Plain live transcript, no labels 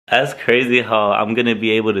That's crazy how I'm gonna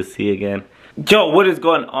be able to see again. Yo, what is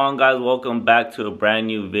going on, guys? Welcome back to a brand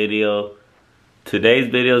new video.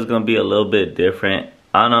 Today's video is gonna be a little bit different.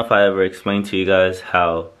 I don't know if I ever explained to you guys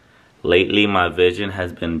how lately my vision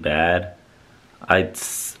has been bad. I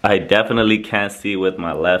definitely can't see with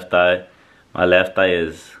my left eye. My left eye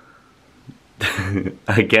is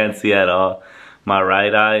I can't see at all. My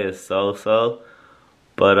right eye is so.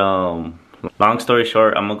 But long story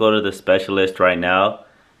short, I'm gonna go to the specialist right now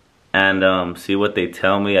and see what they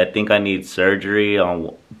tell me. I think I need surgery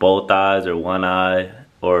on both eyes or one eye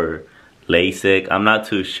or LASIK. I'm not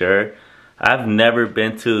too sure. I've never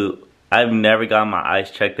got my eyes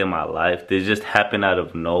checked in my life. This just happened out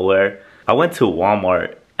of nowhere. I went to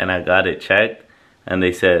Walmart and I got it checked and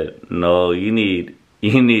they said, no, you need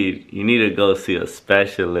to go see a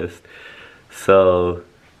specialist. So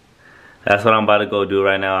that's what I'm about to go do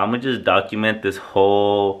right now. I'm gonna just document this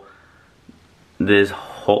whole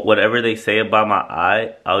whatever they say about my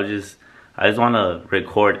eye. I just want to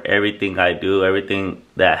record everything I do, everything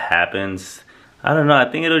that happens. I don't know, I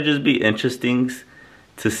think it'll just be interesting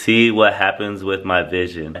to see what happens with my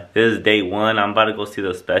vision. This is day one. I'm about to go see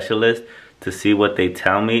the specialist to see what they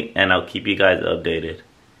tell me, and I'll keep you guys updated.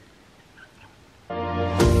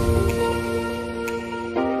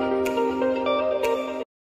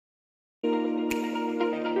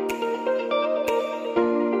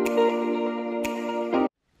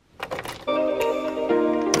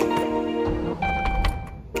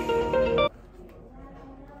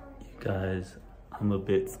 Guys, I'm a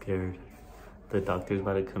bit scared. The doctor's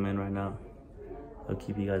about to come in right now. I'll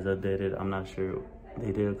keep you guys updated. I'm not sure.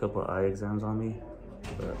 They did a couple eye exams on me,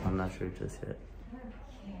 but I'm not sure just yet.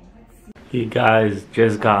 You guys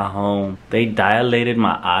just got home. They dilated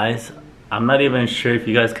my eyes. I'm not even sure if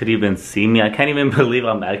you guys could even see me. I can't even believe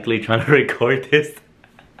I'm actually trying to record this.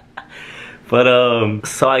 But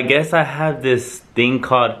so I guess I have this thing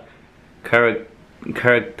called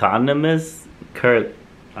keratoconus.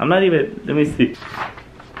 I'm not even, let me see.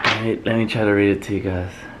 Let me try to read it to you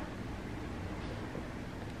guys.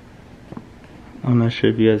 I'm not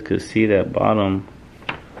sure if you guys could see that bottom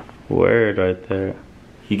word right there.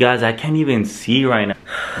 You guys, I can't even see right now.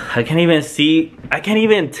 I can't even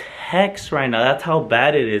text right now. That's how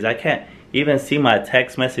bad it is. I can't even see my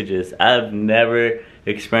text messages. I've never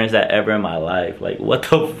experienced that ever in my life. Like, what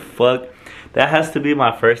the fuck? That has to be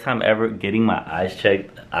my first time ever getting my eyes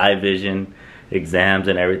checked, eye vision exams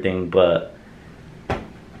and everything. But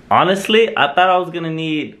honestly, I thought I was gonna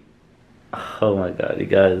need, oh my god, you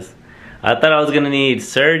guys, I thought I was gonna need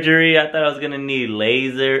surgery. I thought I was gonna need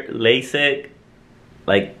LASIK.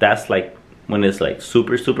 Like, that's like when it's like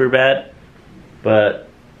super bad. But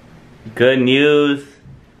good news,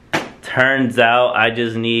 turns out I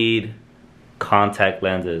just need contact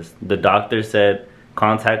lenses. The doctor said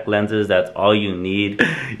contact lenses, that's all you need.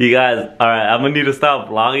 You guys, alright, I'm gonna need to stop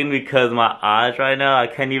vlogging because my eyes right now, I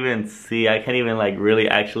can't even like really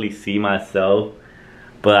actually see myself.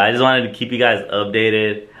 But I just wanted to keep you guys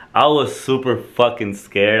updated. I was super fucking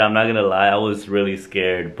scared, I'm not gonna lie. I was really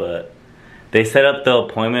scared, but they set up the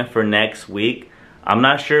appointment for next week. I'm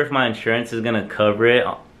not sure if my insurance is gonna cover it,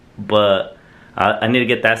 but I need to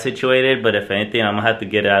get that situated. But if anything, I'm gonna have to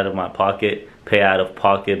get it out of my pocket, pay out of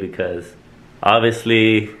pocket, because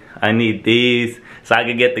obviously I need these so I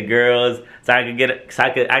could get the girls, so I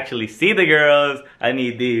could actually see the girls. I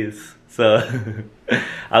need these. So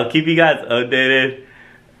I'll keep you guys updated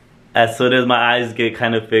as soon as my eyes get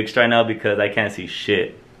kind of fixed right now because I can't see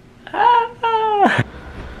shit.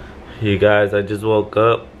 You guys, I just woke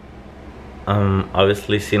up.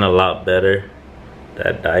 Obviously seen a lot better.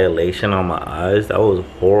 That dilation on my eyes, that was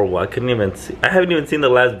horrible. I couldn't even see. I haven't even seen the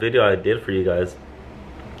last video I did for you guys.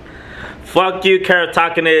 Fuck you,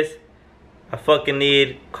 keratoconus. I fucking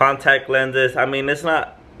need contact lenses. I mean, it's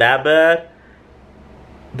not that bad.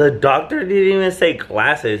 The doctor didn't even say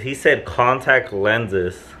glasses. He said contact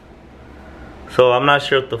lenses. So I'm not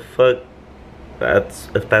sure what the fuck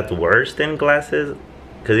if that's worse than glasses.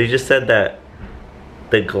 Because he just said that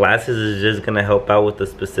the glasses is just gonna help out with the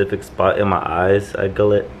specific spot in my eyes, I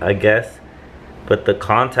guess. But the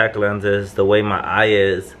contact lenses, the way my eye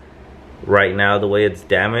is right now, the way it's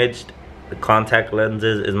damaged, the contact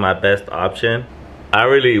lenses is my best option. I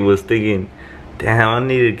really was thinking, damn, I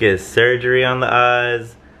need to get surgery on the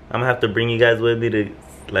eyes. I'm gonna have to bring you guys with me to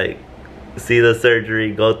like see the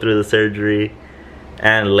surgery, go through the surgery.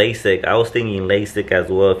 And LASIK, I was thinking LASIK as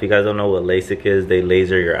well. If you guys don't know what LASIK is, they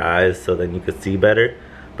laser your eyes so then you could see better.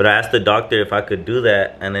 But I asked the doctor if I could do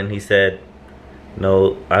that, and then he said,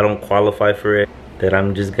 no, I don't qualify for it. That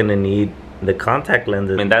I'm just gonna need The contact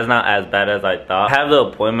lenses, I mean, that's not as bad as I thought. I have the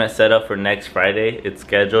appointment set up for next Friday. It's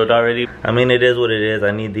scheduled already. I mean, it is what it is. I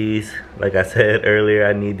need these, like I said earlier,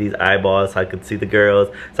 I need these eyeballs so I could see the girls,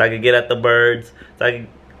 so I could get at the birds, so I could,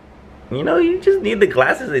 you know, you just need the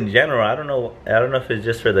glasses in general. I don't know if it's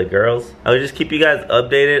just for the girls. I'll just keep you guys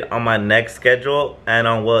updated on my next schedule and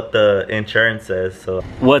on what the insurance says. So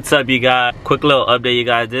what's up, you guys? Quick little update, you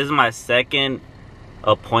guys. This is my second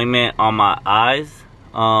appointment on my eyes.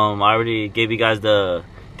 I already gave you guys the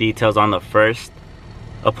details on the first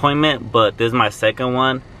appointment, but this is my second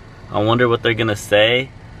one. I wonder what they're gonna say.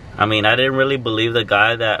 I mean, I didn't really believe the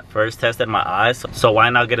guy that first tested my eyes, so why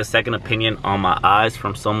not get a second opinion on my eyes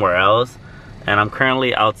from somewhere else? And I'm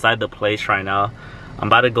currently outside the place right now. I'm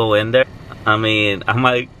about to go in there. I mean,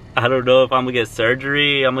 I don't know if I'm gonna get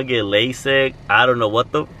surgery, I'm gonna get LASIK. I don't know what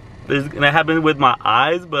is gonna happen with my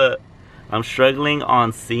eyes, but I'm struggling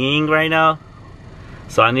on seeing right now.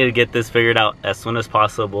 So I need to get this figured out as soon as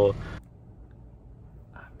possible.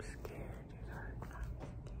 I'm scared,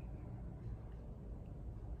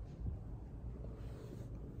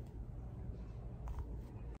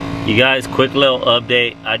 you guys. Quick little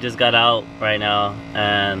update. I just got out right now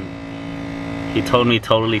and he told me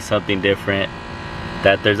totally something different.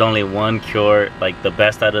 That there's only one cure, like the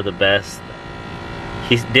best out of the best.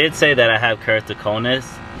 He did say that I have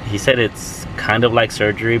keratoconus. He said it's kind of like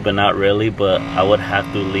surgery, but not really, but I would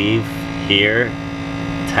have to leave here,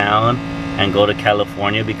 town, and go to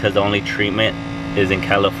California because the only treatment is in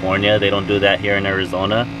California. They don't do that here in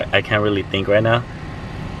Arizona. I can't really think right now,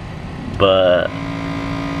 but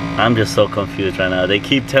I'm just so confused right now. They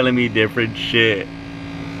keep telling me different shit.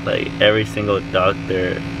 Like every single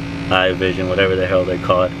doctor, eye vision, whatever the hell they're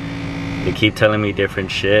called, they keep telling me different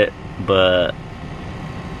shit, but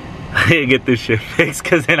I need to get this shit fixed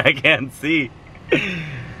because then I can't see.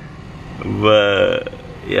 But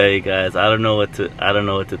yeah, you guys, I don't know what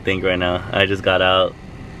to think right now. I just got out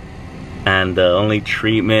and the only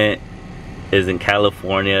treatment is in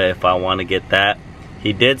California if I want to get that.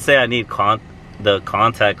 He did say I need the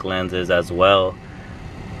contact lenses as well,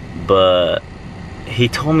 but he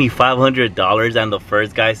told me $500 and the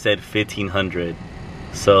first guy said $1,500.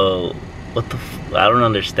 So what the I don't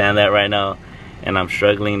understand that right now. And I'm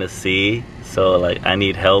struggling to see, so like I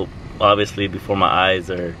need help obviously before my eyes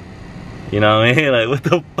are, you know what I mean, like what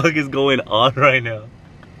the fuck is going on right now?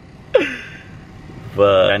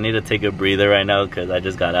 But I need to take a breather right now because I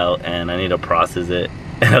just got out and I need to process it,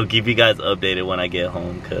 and I'll keep you guys updated when I get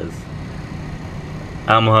home because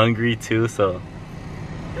I'm hungry too. So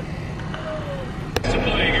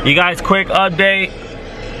you guys, quick update.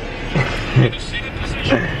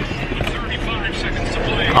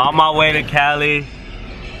 On my way to Cali,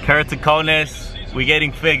 keratoconus, we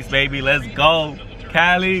getting fixed, baby. Let's go,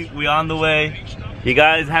 Cali. We on the way. You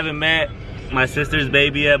guys haven't met my sister's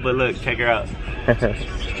baby yet, but look, check her out. Her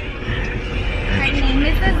name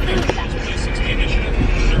is Azusa.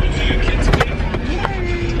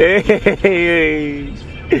 Hey,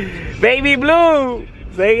 baby blue,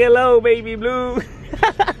 say hello, baby blue.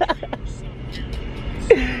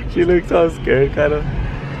 She looks so scared, kind of.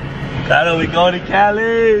 Carlo, we going to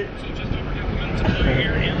Cali.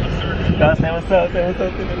 God, say what's up, say what's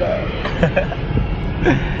up to the lab.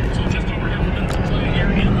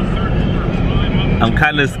 I'm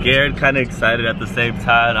kind of scared, kind of excited at the same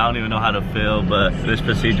time. I don't even know how to feel, but this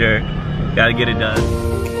procedure, gotta get it done.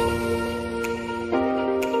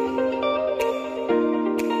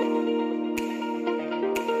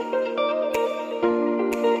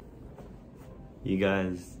 You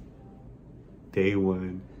guys, day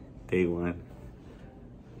one.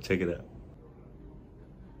 Check it out.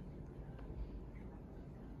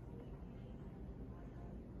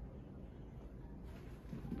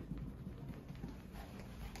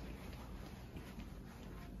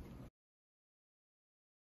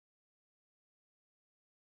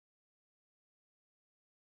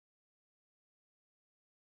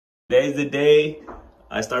 Today's the day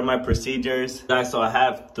I start my procedures. Guys, so I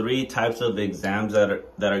have 3 types of exams that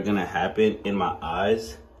are gonna happen in my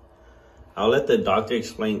eyes. I'll let the doctor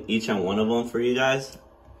explain each and one of them for you guys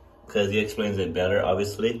because he explains it better,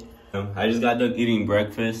 obviously. I just got done eating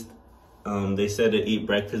breakfast. They said to eat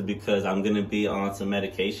breakfast because I'm gonna be on some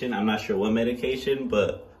medication. I'm not sure what medication,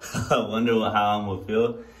 but I wonder how I'm gonna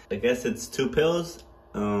feel. I guess it's 2 pills.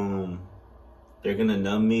 They're gonna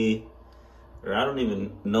numb me, or I don't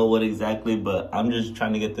even know what exactly, but I'm just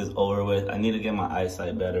trying to get this over with. I need to get my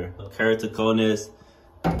eyesight better. Keratoconus.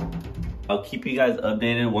 I'll keep you guys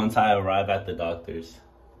updated once I arrive at the doctor's.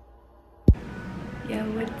 Yeah,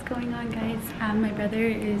 what's going on, guys? My brother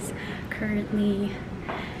is currently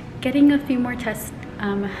getting a few more tests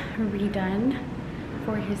redone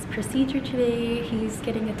for his procedure today. He's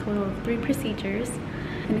getting a total of 3 procedures.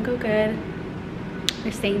 Gonna go good.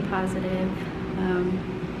 They're staying positive.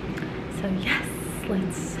 So yes,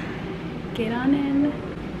 let's get on in.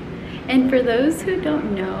 And for those who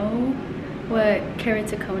don't know what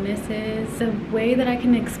keratoconus is, the way that I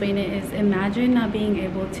can explain it is, imagine not being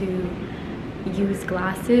able to use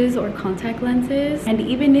glasses or contact lenses, and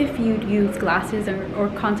even if you use glasses or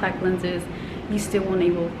contact lenses, you still won't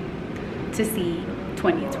able to see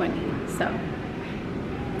 20/20. So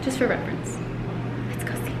just for reference, let's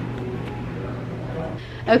go see.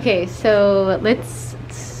 Okay, so let's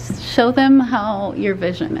show them how your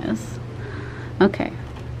vision is. Okay,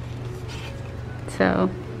 so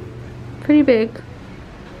pretty big,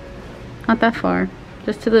 not that far,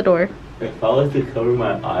 just to the door. If I was to cover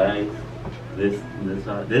my eyes, this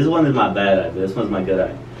one is my bad eye, but this one's my good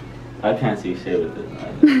eye. I can't see shit with this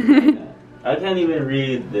eye. I can't even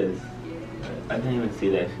read this. I can't even see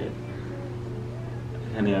that shit.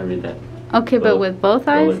 I can't even read that. Okay, but with both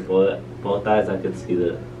eyes? With both eyes, I could see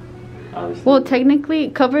the. Obviously. Well, technically,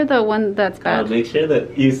 cover the one that's bad. Make sure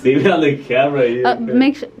that you see me on the camera.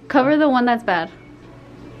 Cover the one that's bad.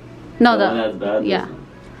 No, the one that's bad. Yeah.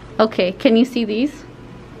 Okay, can you see these?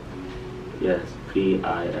 Yes,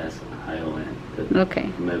 PISION. Okay.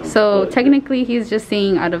 So technically, he's just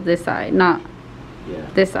seeing out of this eye, not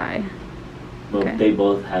this eye. Well, okay. They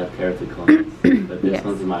both have keratoconus, but this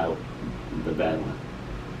one's the bad one.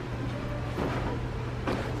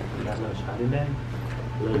 You got a little shopping bag?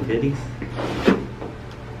 Little goodies?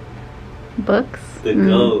 Books? The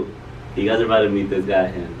GOAT. You guys are about to meet this guy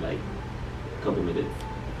in like a couple minutes.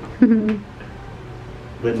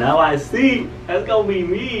 But now I see. That's gonna be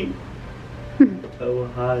me. Oh,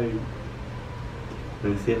 hi.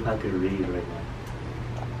 Let me see if I can read right now.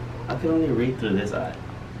 I can only read through this eye.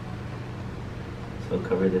 So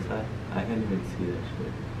cover this eye. I can't even see that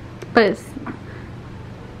shit. But it's...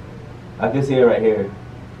 I can see it right here.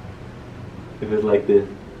 If it's like this.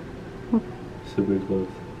 Super close.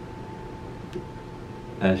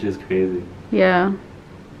 That's just crazy. Yeah.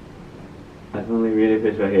 I can only read if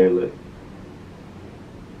it's right here, look.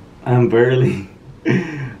 I'm barely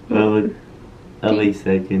of a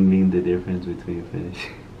second mean the difference between finish.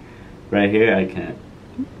 Right here I can't.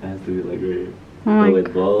 It has to be like right here. Oh but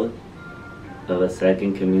with both, of a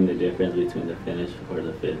second can mean the difference between the finish or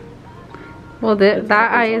the fit. Well, that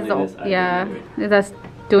eye is that's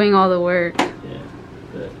doing all the work. Yeah,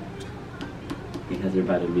 but because you're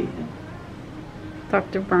about to meet him.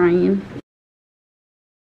 Dr. Brian.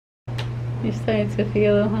 You're starting to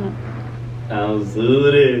feel, huh? I'm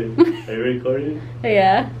zooted. Are you recording?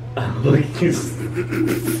 Yeah.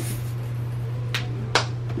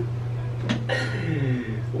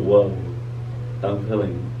 Whoa. I'm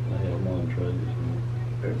feeling like I'm on drugs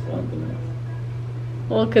or something else.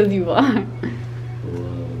 Well, because you are.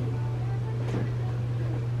 Whoa.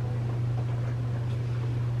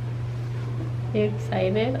 You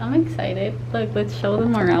excited? I'm excited. Look, let's show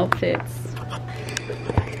them our outfits.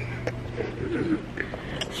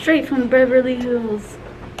 Straight from Beverly Hills.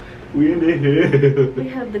 We in the hill. We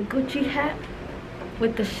have the Gucci hat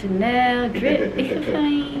with the Chanel drip. It's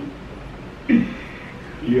fine.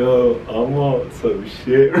 Yo, I'm on some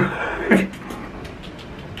shit.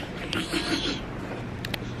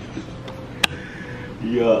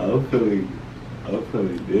 Yo, I'm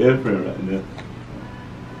feeling different right now.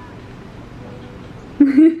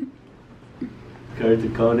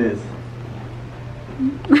 Keratoconus.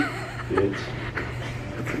 Bitch.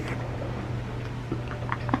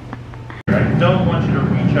 I don't want you to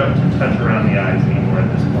reach up to touch around the eyes anymore at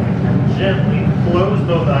this point. Gently close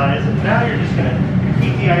both eyes, and now you're just going to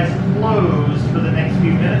keep the eyes closed for the next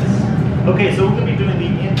few minutes. Okay, so we're going to be doing the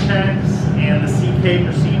Intex and the CK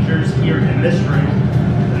procedures here in this room,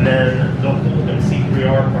 and then the Holcomb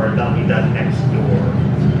C3R part, that'll be done next door.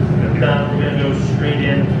 We're going to go straight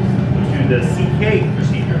in to the CK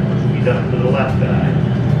procedure, which will be done for the left eye.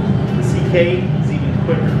 The CK is even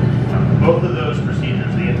quicker. Both of those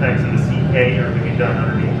procedures, the Intex and the CK, are going to be done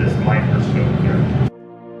underneath this microscope here.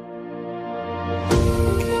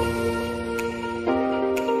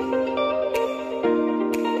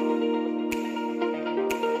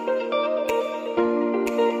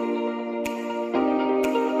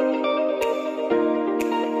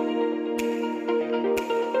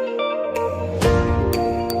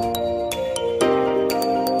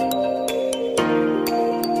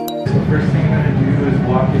 First thing I'm going to do is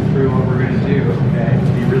walk you through what we're going to do, okay?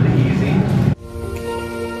 It'll be really easy.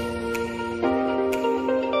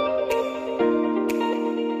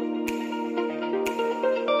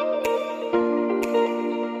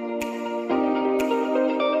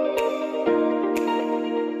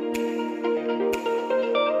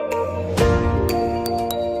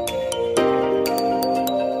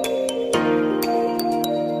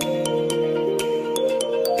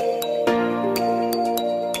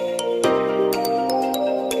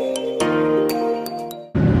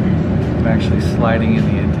 lighting in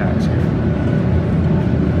the Intacs here.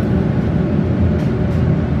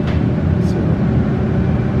 So,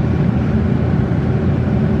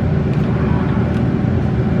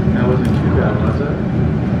 that wasn't too bad, was it?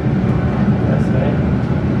 That's right.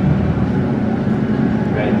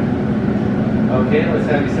 Okay, let's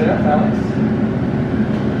have you sit up, Alex.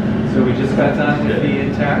 So we just got done with the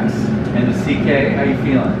Intacs and the CK. How you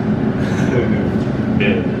feeling?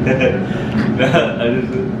 Good. I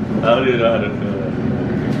don't even know how to feel that.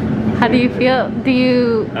 How do you feel?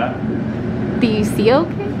 Huh? Do you see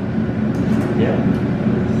okay? Yeah.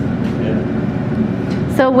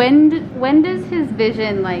 Yeah. So when does his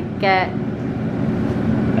vision like get? I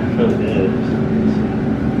feel good.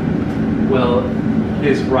 Well,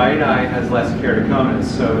 his right eye has less keratoconus,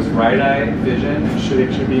 so his right eye vision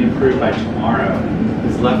should be improved by tomorrow.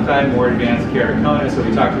 His left eye more advanced keratoconus, so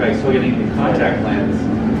we talked about he's still getting the contact lens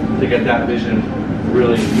to get that vision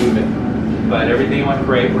really moving. But everything went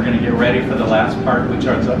great. We're going to get ready for the last part, which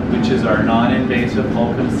is our non-invasive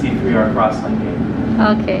Holcomb C3R cross-linking.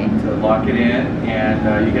 Okay. So lock it in,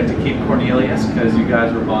 and you get to keep Cornelius because you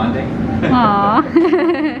guys were bonding. Aww.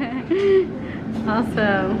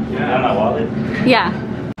 Awesome. Yeah, my wallet. Yeah.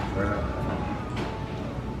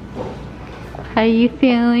 How you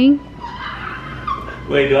feeling?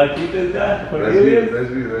 Wait, do I keep this guy? Let's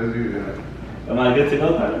do that. Am I good to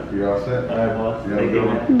go, Carlos? You all set? Alright, boss. Yeah, Thank you, go.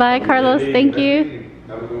 man. Bye, Carlos. Thank you.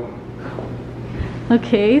 Have a good one.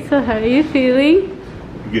 Okay, so how are you feeling?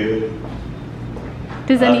 Good.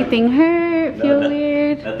 Does anything hurt? Feel No,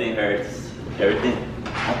 weird? Nothing hurts. Everything.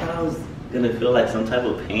 I thought I was gonna feel like some type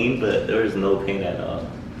of pain, but there was no pain at all.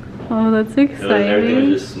 Oh, that's Everything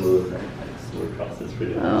exciting. was just smooth. Like, smooth process for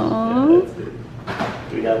you. Aw. Yeah, that's it.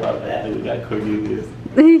 We got my bad. We got Cornelius.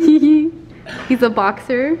 He's a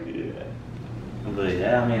boxer. Yeah. But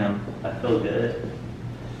yeah, I mean, I feel good.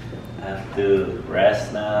 I have to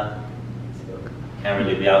rest now. So can't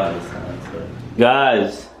really be out in the sun. So.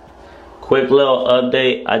 Guys, quick little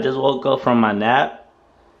update. I just woke up from my nap.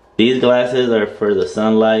 These glasses are for the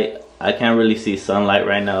sunlight. I can't really see sunlight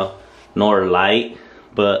right now, nor light.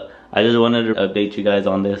 But I just wanted to update you guys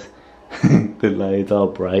on this. The light's all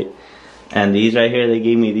bright. And these right here, they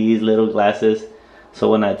gave me these little glasses. So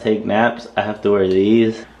when I take naps, I have to wear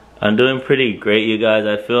these. I'm doing pretty great, you guys.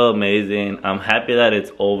 I feel amazing. I'm happy that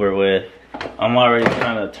it's over with. I'm already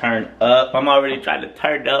trying to turn up. I'm already trying to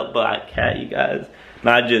turn up, but I can't, you guys.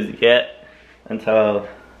 Not just yet, until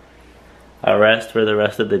I rest for the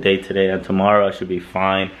rest of the day today. And tomorrow I should be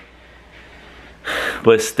fine.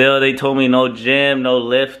 But still, they told me no gym, no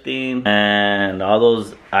lifting, and all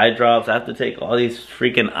those eye drops. I have to take all these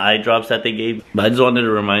freaking eye drops that they gave. But I just wanted to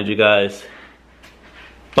remind you guys,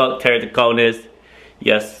 fuck keratoconus.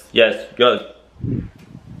 Yes, yes, good.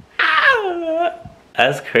 Ah!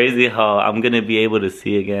 That's crazy how I'm gonna be able to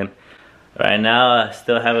see again. Right now, I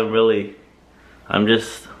still haven't really, I'm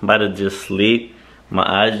just about to just sleep. My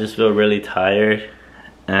eyes just feel really tired,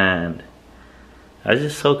 and that's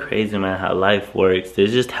just so crazy, man, how life works.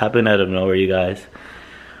 This just happened out of nowhere, you guys.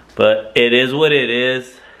 But it is what it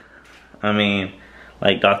is. I mean,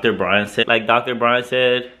 like Dr. Brian said,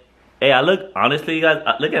 hey, I look, honestly, you guys,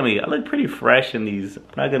 look at me. I look pretty fresh in these. I'm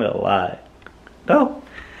not gonna lie. No.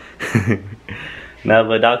 No,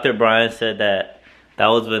 but Dr. Brian said that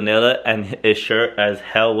was vanilla, and it sure as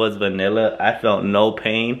hell was vanilla. I felt no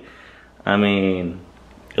pain. I mean,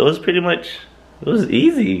 it was pretty much, it was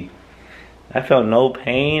easy. I felt no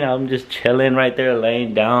pain. I'm just chilling right there,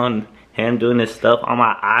 laying down, him doing his stuff on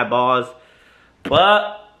my eyeballs.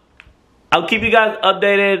 But I'll keep you guys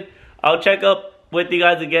updated. I'll check up with you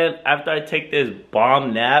guys again after I take this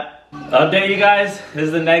bomb nap. Update you guys, this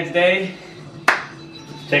is the next day.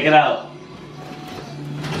 Check it out.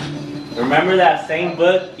 Remember that same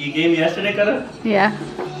book you gave me yesterday, Kara? Yeah.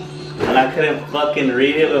 And I couldn't fucking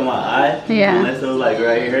read it with my eye? Yeah. Unless it was like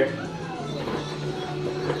right here.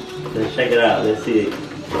 Let's check it out, let's see it.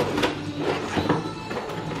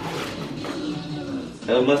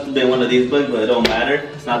 It must have been one of these books, but it don't matter.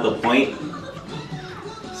 It's not the point.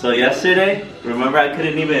 So yesterday, remember I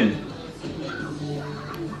couldn't even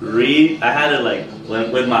read. I had to like,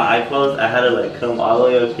 with my eye closed, I had to like come all the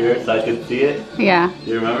way up here so I could see it. Yeah.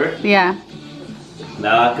 You remember? Yeah.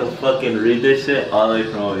 Now I can fucking read this shit all the way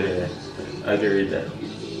from over here. I can read that.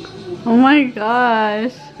 Oh my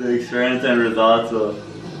gosh. The experience and results of.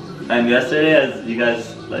 And yesterday, as you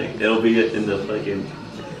guys, like, it'll be in the fucking.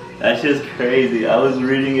 That's just crazy. I was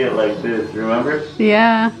reading it like this, remember?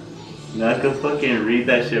 Yeah. Now I can fucking read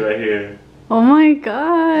that shit right here. Oh my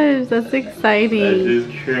gosh, that's exciting. That's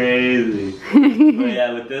just crazy. But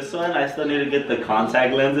yeah, with this one, I still need to get the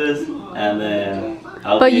contact lenses, and then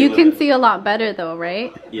I'll But be you able can to- see a lot better though,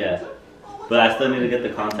 right? Yeah. But I still need to get the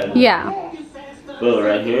contact lens. Yeah. But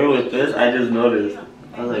right here with this, I just noticed.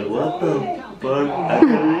 I was like, what the fuck? I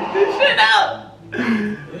can read this shit out.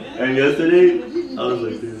 And yesterday, I was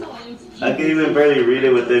like this. I can even barely read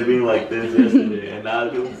it with it being like this yesterday. And now I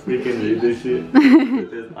can freaking read this shit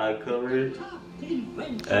with this eye coverage.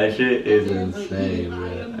 That shit is insane,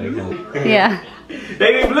 bro. I can't. Yeah.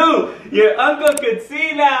 Baby Blue, your uncle can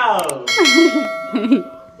see now.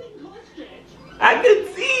 I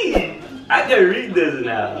can see. I can read this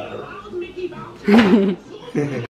now.